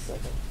working the next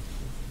second?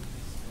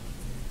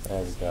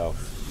 There we go.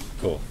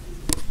 Cool.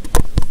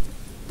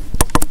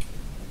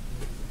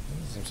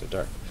 Seems so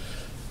dark.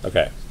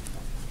 Okay.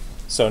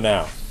 So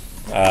now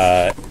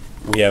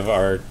we have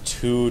our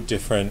two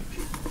different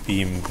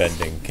beam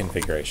bending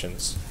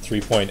configurations,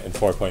 3-point and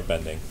 4-point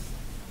bending.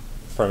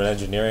 From an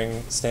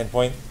engineering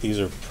standpoint, these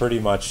are pretty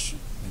much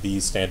the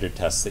standard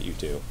tests that you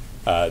do.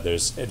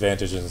 There's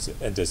advantages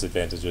and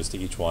disadvantages to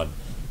each one,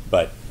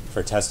 but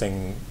for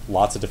testing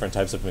lots of different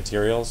types of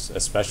materials,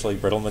 especially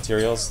brittle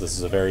materials, this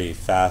is a very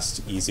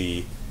fast,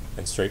 easy,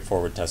 and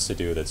straightforward test to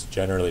do that's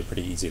generally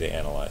pretty easy to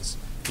analyze.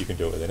 You can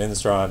do it with an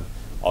Instron.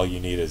 All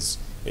you need is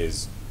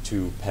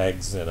 2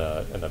 pegs and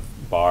a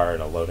bar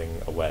and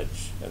loading a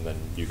wedge, and then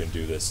you can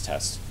do this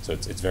test. So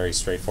it's very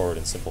straightforward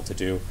and simple to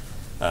do,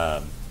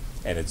 and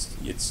it's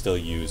still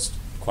used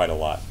quite a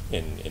lot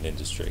in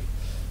industry.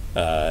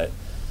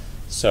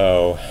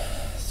 So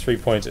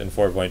 3-point and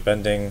 4-point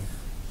bending,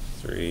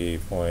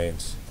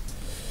 3-point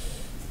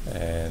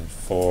and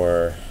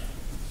 4-point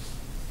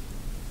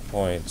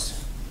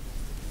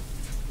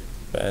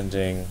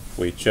bending.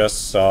 We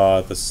just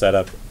saw the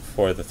setup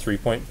for the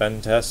 3-point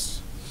bend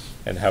test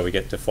and how we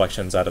get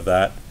deflections out of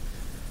that.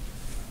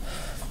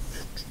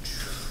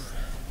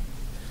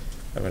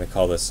 I'm going to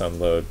call this some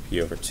load P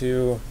over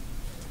 2,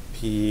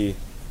 P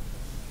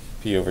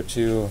over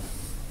 2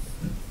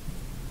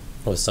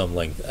 with some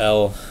length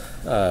L,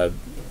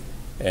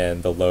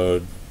 and the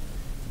load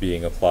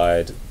being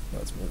applied,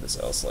 let's move this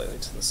L slightly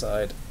to the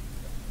side,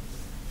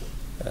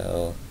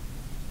 L,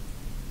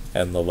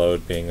 and the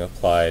load being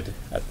applied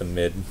at the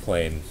mid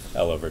plane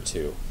L over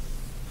 2.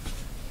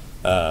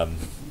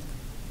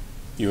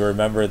 You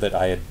remember that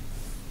I had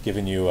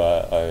given you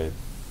a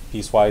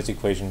piecewise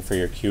equation for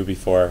your Q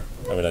before.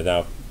 I'm going to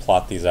now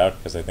plot these out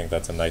because I think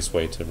that's a nice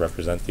way to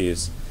represent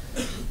these.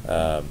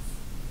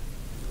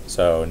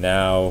 So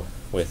now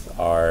with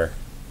our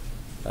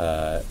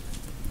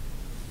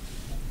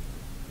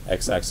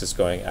x-axis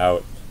going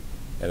out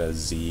and a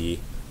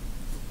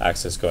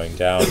z-axis going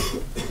down,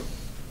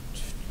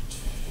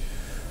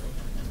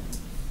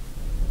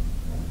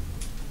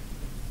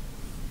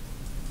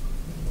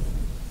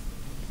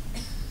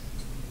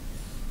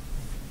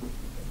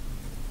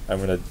 I'm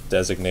going to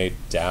designate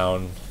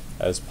down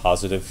as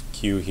positive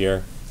Q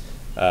here.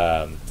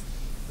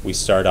 We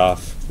start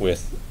off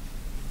with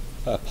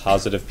a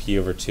positive P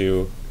over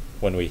 2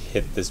 when we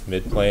hit this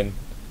midplane.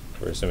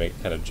 We're assuming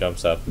it kind of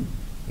jumps up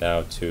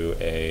now to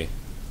a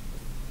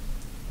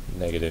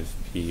negative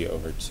P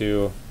over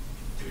 2,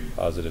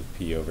 positive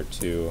P over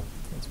 2.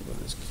 Let's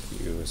move this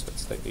Q so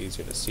it's slightly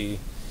easier to see.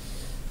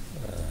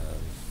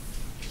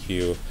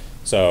 Q.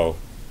 So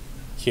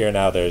here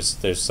now there's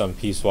some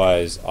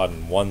piecewise.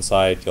 On one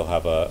side you'll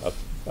have a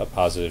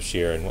positive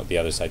shear, and on the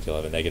other side you'll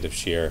have a negative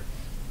shear.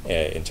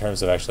 In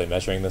terms of actually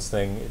measuring this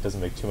thing, it doesn't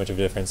make too much of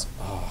a difference.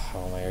 Oh, how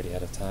am I already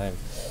out of time?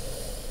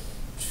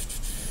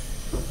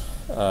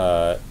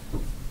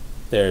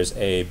 There's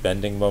a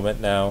bending moment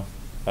now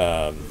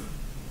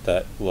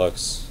that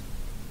looks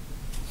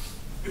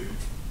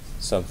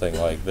something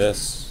like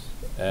this.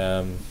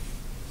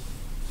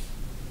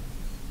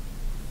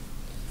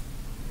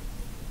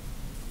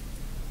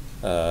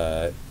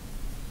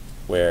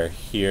 Where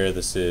here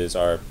this is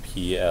our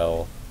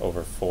PL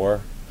over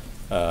 4,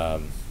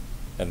 and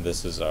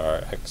this is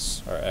our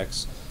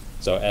X.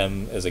 So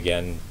M is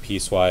again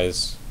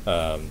piecewise,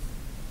 and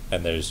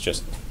there's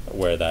just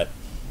where that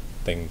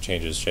thing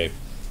changes shape.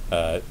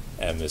 M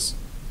is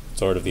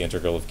sort of the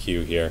integral of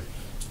Q here,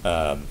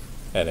 and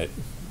it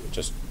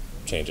just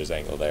changes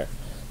angle there.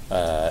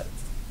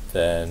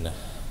 Then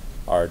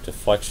our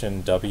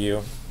deflection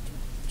W,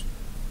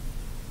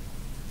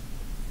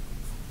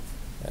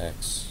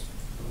 X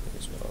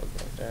is going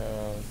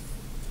down.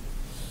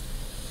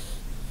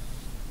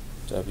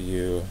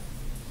 W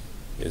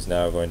is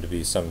now going to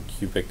be some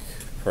cubic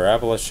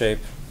parabola shape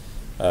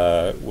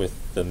with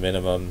the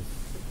minimum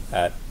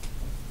at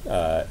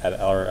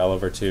our L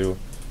over 2,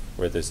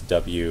 where this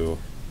W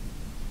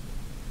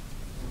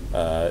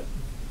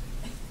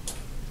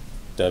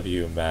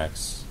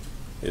max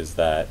is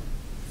that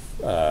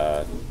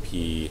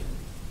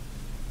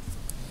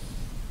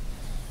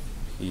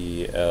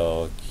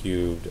PL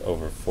cubed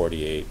over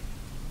 48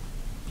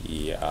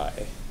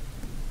 EI.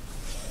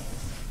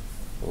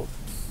 Oh,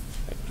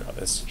 I can draw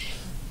this.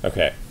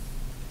 Okay,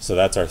 so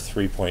that's our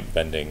 3-point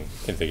bending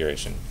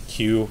configuration.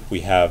 Q,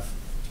 we have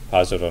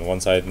positive on one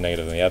side,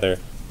 negative on the other,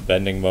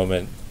 bending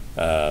moment,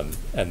 and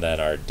then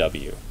our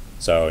W.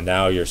 So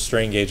now your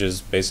strain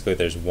gauges, basically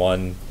there's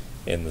one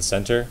in the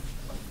center.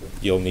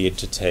 You'll need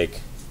to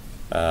take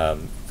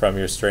from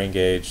your strain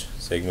gauge,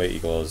 sigma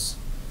equals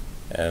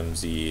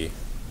mz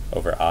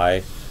over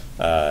I,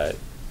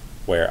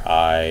 where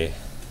I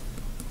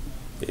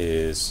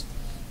is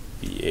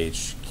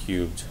bh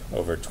cubed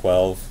over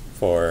 12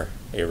 for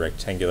a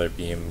rectangular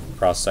beam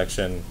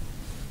cross-section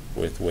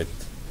with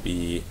width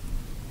b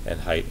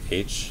and height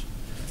h,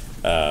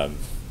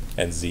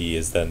 and z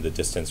is then the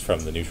distance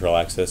from the neutral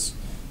axis.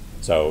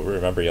 So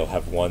remember, you'll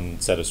have one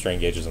set of strain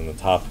gauges on the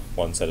top,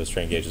 one set of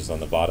strain gauges on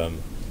the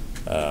bottom.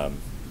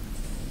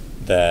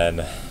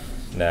 Then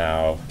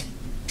now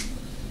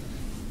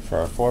for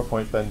our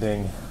 4-point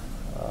bending,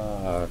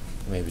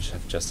 maybe we should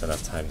have just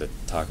enough time to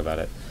talk about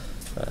it.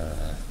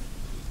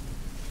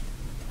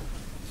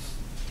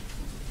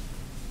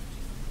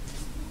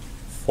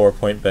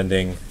 4-point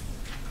bending,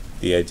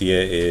 the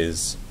idea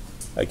is,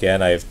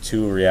 again, I have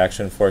two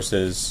reaction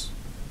forces,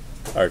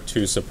 or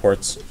two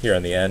supports here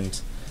on the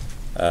end,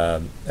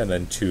 and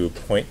then 2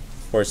 point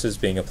forces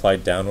being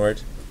applied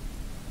downward,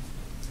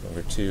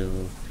 over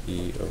 2,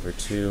 P over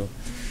 2,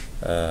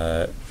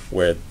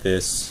 where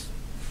this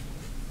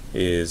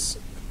is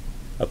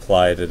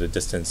applied at a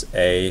distance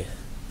A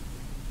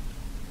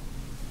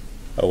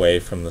away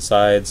from the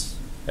sides,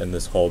 and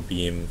this whole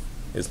beam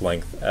is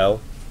length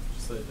L.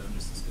 Just lay it down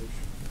just a stitch.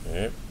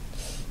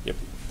 Yep.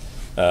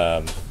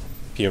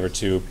 P over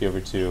 2, P over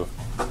 2,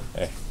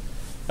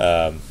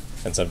 and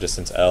some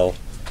distance L.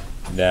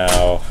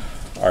 Now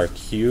our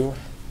Q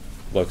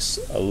looks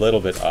a little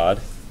bit odd.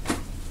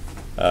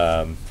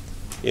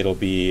 It'll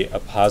be a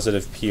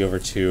positive P over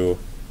 2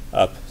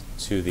 up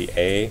to the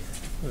A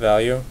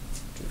value,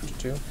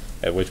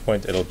 at which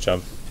point it'll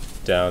jump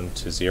down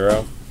to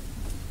 0.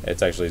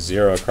 It's actually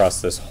 0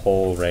 across this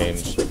whole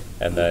range,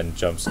 and then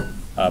jumps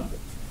up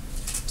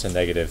to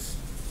negative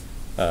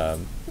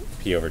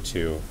P over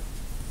 2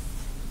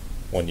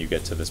 when you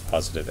get to this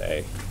positive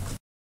A.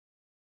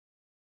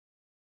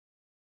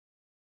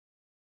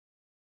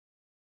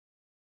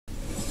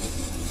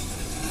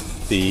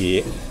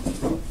 The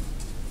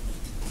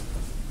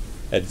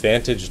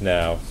advantage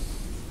now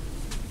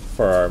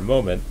for our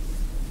moment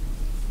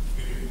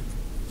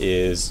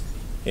is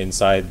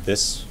inside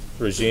this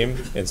regime,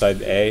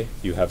 inside A,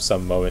 you have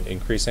some moment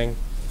increasing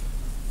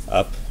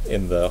up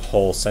in the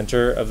whole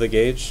center of the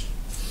gauge.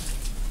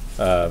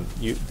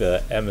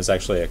 The M is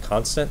actually a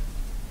constant.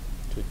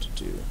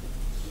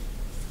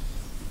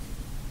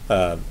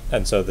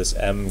 And so this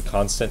M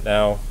constant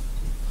now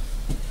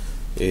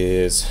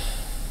is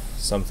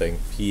something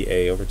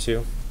PA over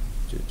 2.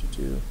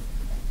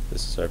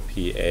 This is our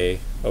PA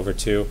over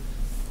 2,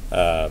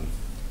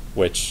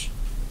 which,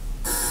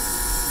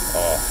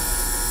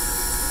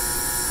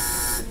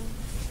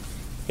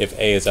 if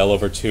A is L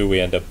over 2, we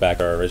end up back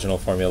to our original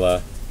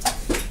formula,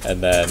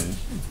 and then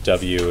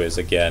W is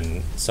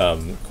again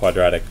some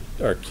quadratic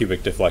or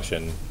cubic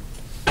deflection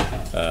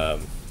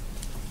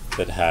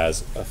that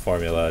has a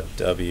formula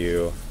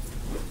W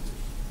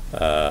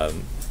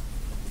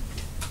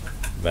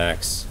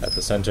max at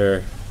the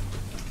center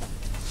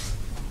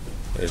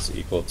is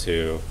equal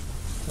to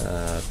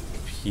PA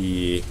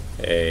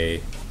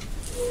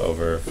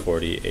over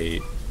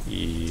 48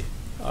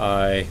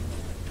 EI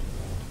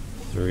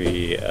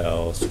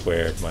 3L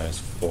squared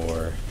minus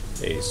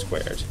 4A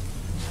squared.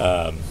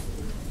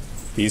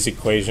 These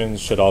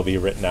equations should all be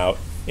written out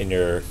in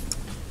your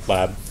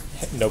lab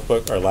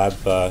notebook or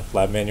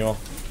lab manual,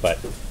 but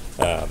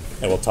and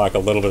we'll talk a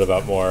little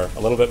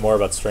bit more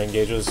about strain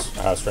gauges,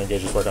 how strain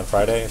gauges work on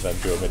Friday, and then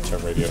do a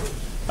midterm review.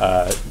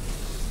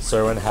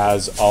 Serwin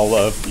has all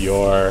of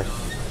your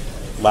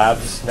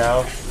labs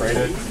now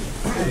graded.